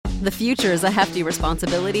The future is a hefty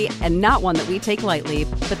responsibility and not one that we take lightly,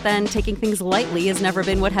 but then taking things lightly has never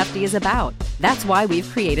been what Hefty is about. That's why we've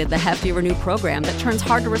created the Hefty Renew program that turns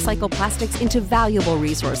hard-to-recycle plastics into valuable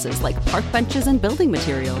resources like park benches and building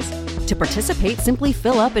materials. To participate, simply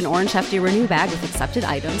fill up an orange Hefty Renew bag with accepted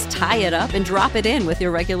items, tie it up, and drop it in with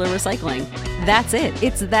your regular recycling. That's it.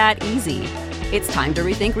 It's that easy. It's time to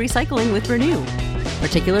rethink recycling with Renew.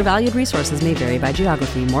 Particular valued resources may vary by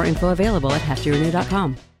geography. More info available at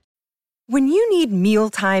heftyrenew.com. When you need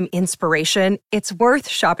mealtime inspiration, it's worth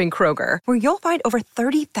shopping Kroger, where you'll find over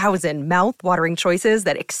 30,000 mouth-watering choices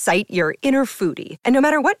that excite your inner foodie. And no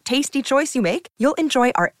matter what tasty choice you make, you'll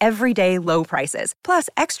enjoy our everyday low prices, plus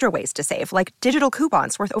extra ways to save, like digital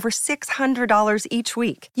coupons worth over $600 each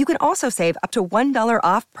week. You can also save up to $1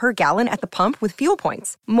 off per gallon at the pump with fuel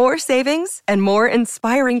points. More savings and more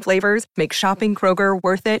inspiring flavors make shopping Kroger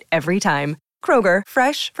worth it every time. Kroger,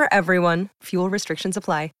 fresh for everyone. Fuel restrictions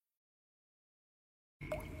apply.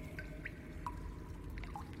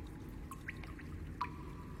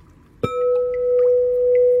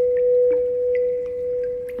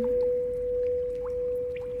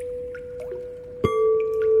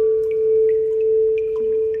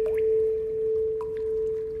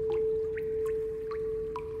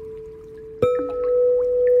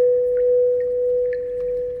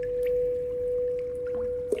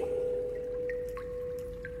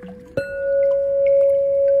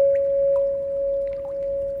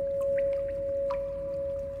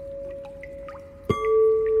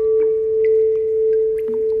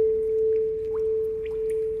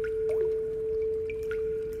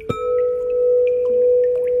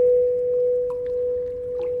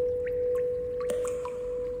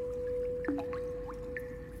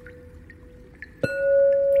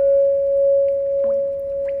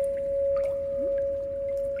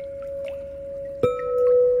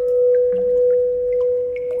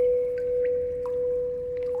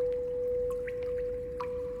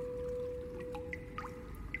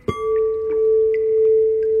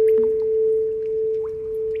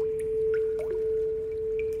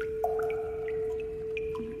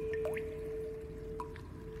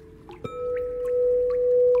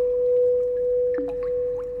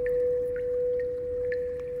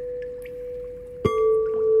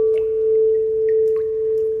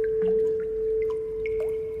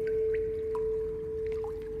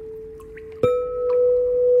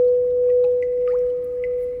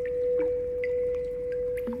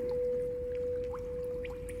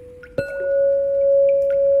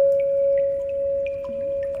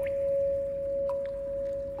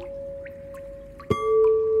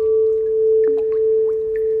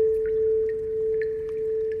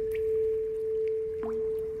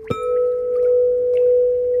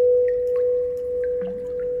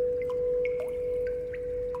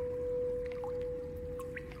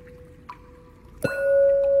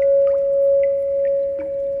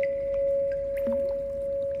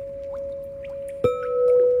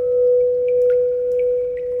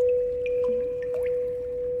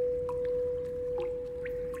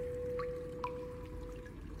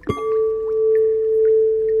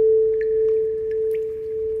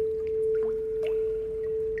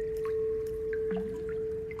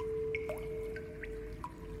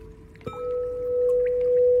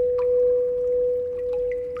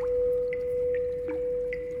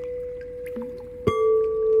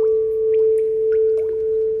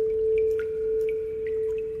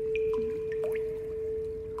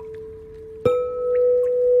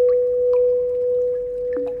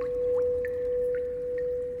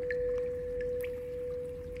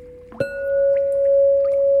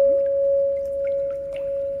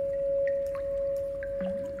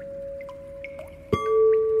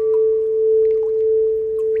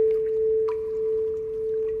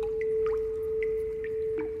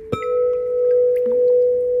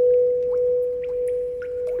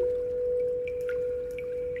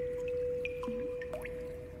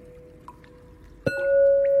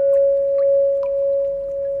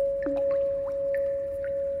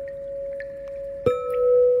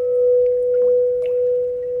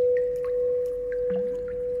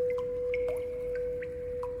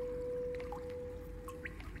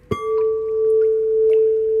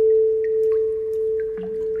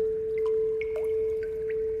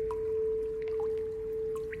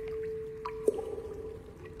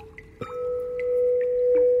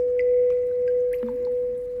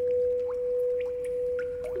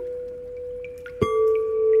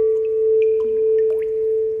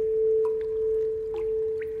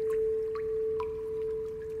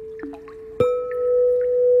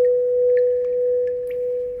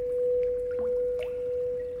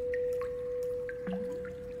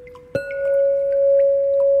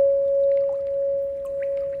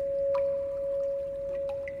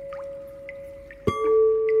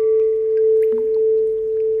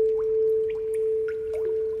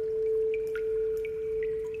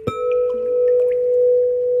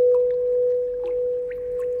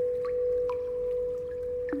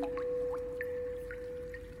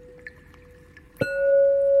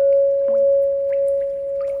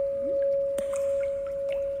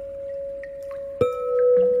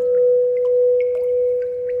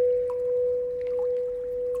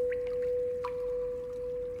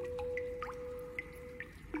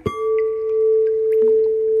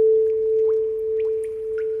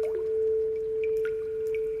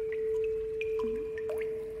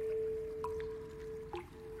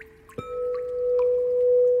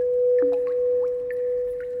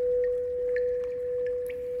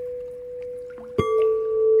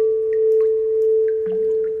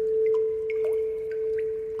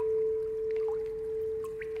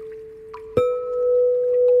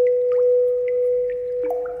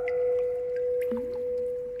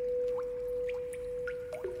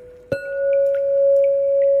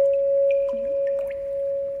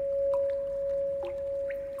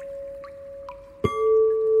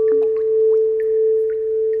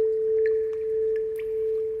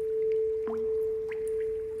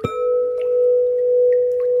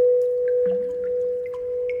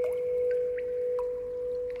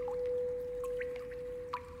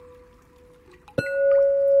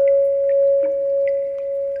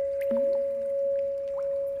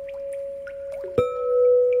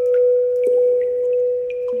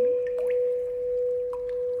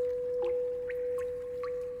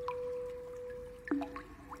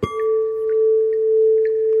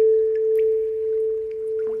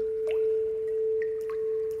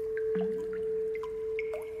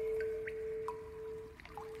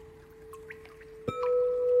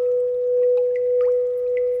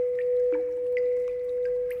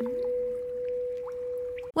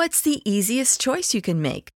 What's the easiest choice you can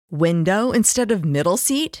make? Window instead of middle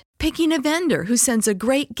seat? Picking a vendor who sends a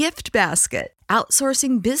great gift basket?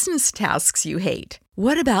 Outsourcing business tasks you hate?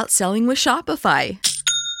 What about selling with Shopify?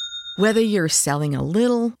 Whether you're selling a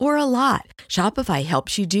little or a lot, Shopify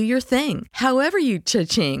helps you do your thing, however you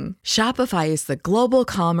cha-ching. Shopify is the global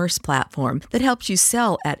commerce platform that helps you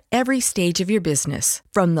sell at every stage of your business.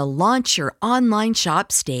 From the launch your online shop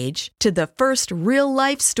stage to the first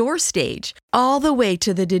real-life store stage, all the way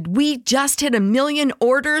to the did we just hit 1 million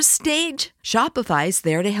orders stage. Shopify's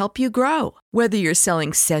there to help you grow. Whether you're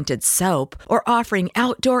selling scented soap or offering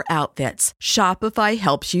outdoor outfits, Shopify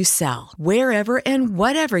helps you sell. Wherever and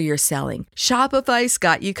whatever you're selling, Shopify's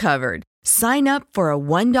got you covered. Sign up for a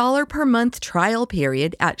 $1 per month trial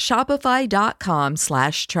period at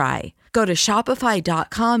shopify.com/try. Go to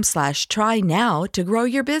shopify.com/try now to grow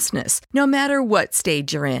your business, no matter what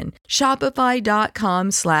stage you're in.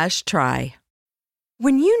 Shopify.com/try.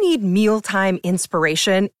 When you need mealtime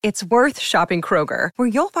inspiration, it's worth shopping Kroger, where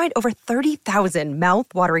you'll find over 30,000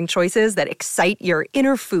 mouth-watering choices that excite your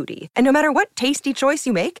inner foodie. And no matter what tasty choice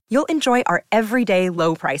you make, you'll enjoy our everyday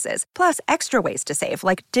low prices, plus extra ways to save,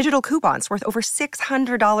 like digital coupons worth over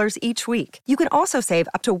 $600 each week. You can also save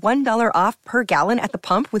up to $1 off per gallon at the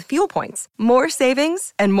pump with fuel points. More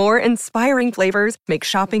savings and more inspiring flavors make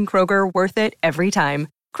shopping Kroger worth it every time.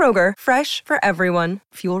 Kroger, fresh for everyone.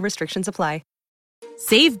 Fuel restrictions apply.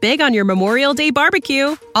 Save big on your Memorial Day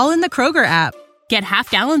barbecue, all in the Kroger app. Get half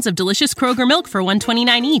gallons of delicious Kroger milk for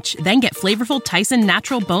 $1.29 each. Then get flavorful Tyson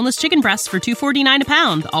natural boneless chicken breasts for $2.49 a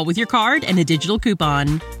pound, all with your card and a digital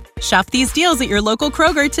coupon. Shop these deals at your local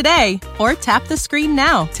Kroger today, or tap the screen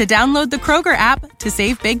now to download the Kroger app to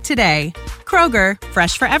save big today. Kroger,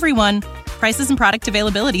 fresh for everyone. Prices and product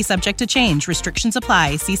availability subject to change. Restrictions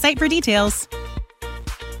apply. See site for details.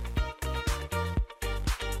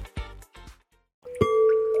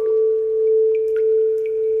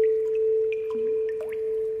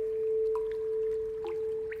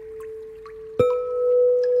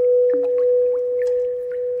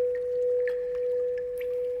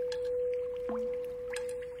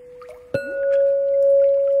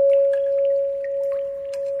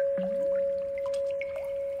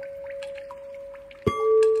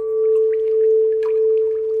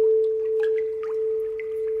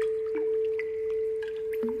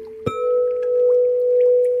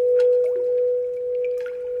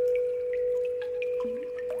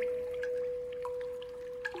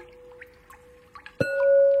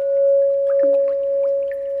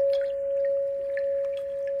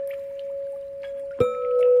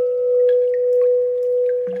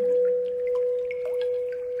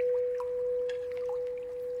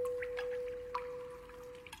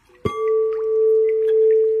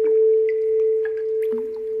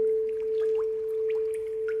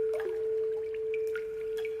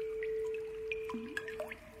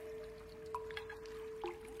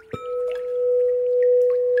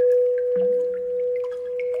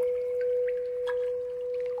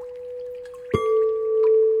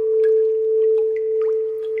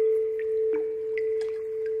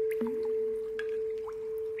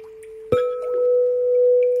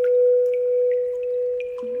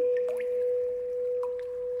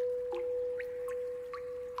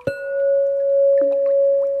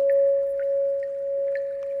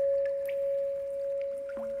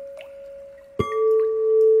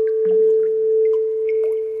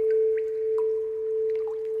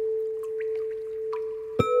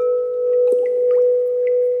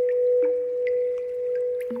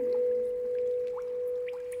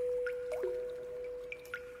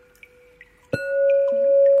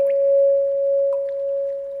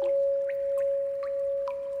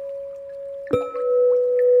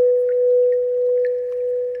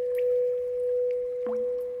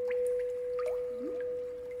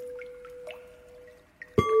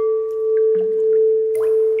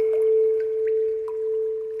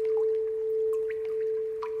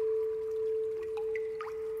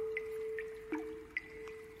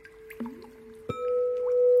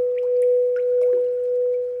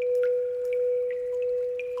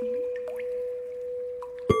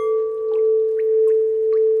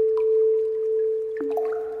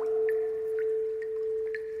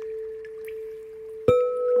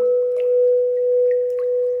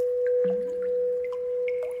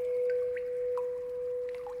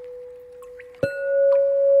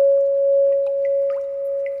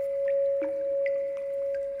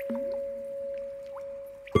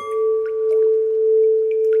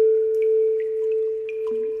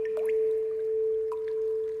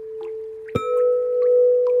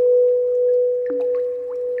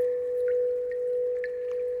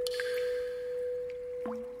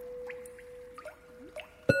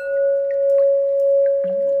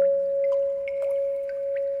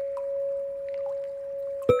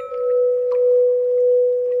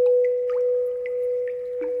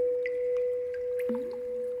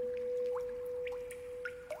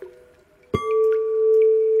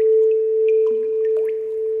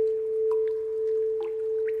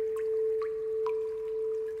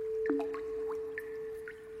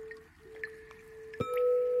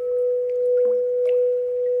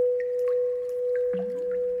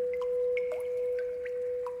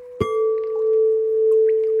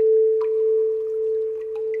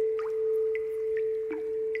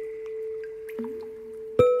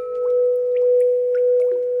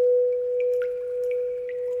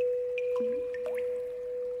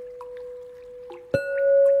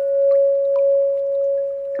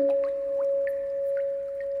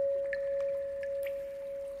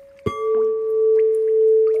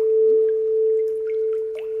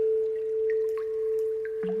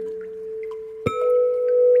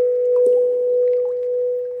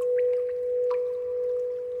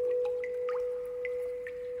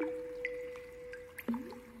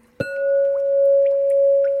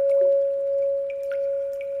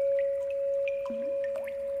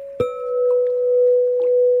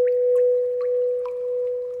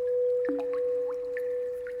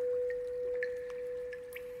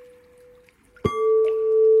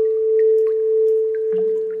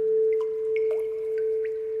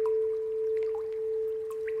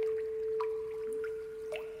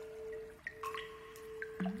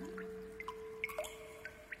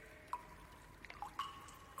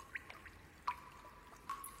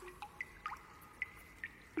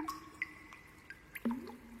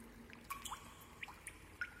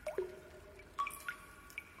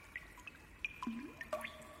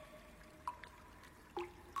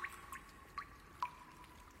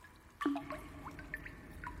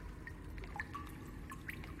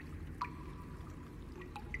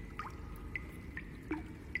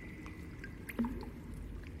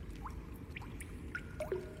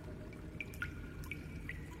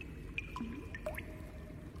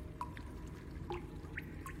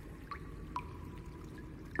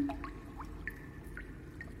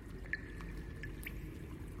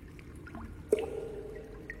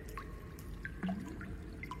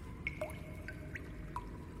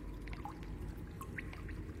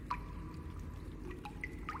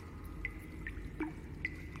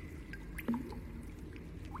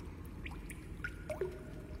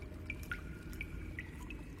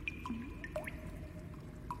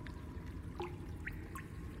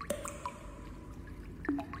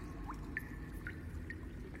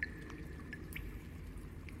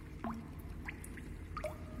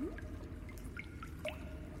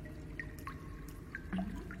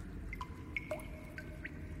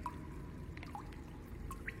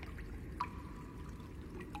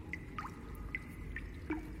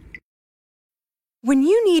 When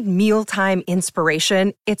you need mealtime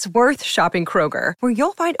inspiration, it's worth shopping Kroger, where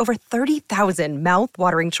you'll find over 30,000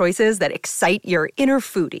 mouth-watering choices that excite your inner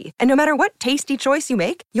foodie. And no matter what tasty choice you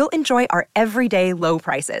make, you'll enjoy our everyday low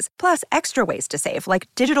prices, plus extra ways to save, like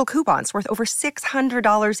digital coupons worth over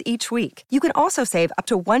 $600 each week. You can also save up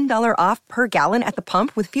to $1 off per gallon at the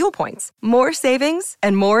pump with fuel points. More savings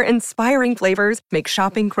and more inspiring flavors make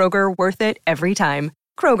shopping Kroger worth it every time.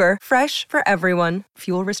 Kroger, fresh for everyone.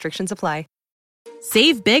 Fuel restrictions apply.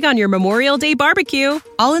 Save big on your Memorial Day barbecue,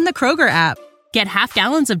 all in the Kroger app. Get half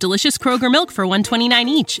gallons of delicious Kroger milk for $1.29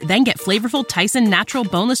 each. Then get flavorful Tyson natural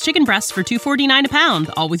boneless chicken breasts for $2.49 a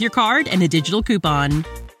pound, all with your card and a digital coupon.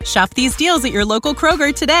 Shop these deals at your local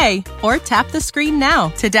Kroger today, or tap the screen now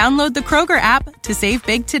to download the Kroger app to save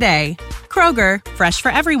big today. Kroger, fresh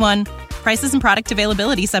for everyone. Prices and product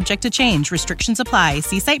availability subject to change. Restrictions apply.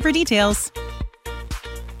 See site for details.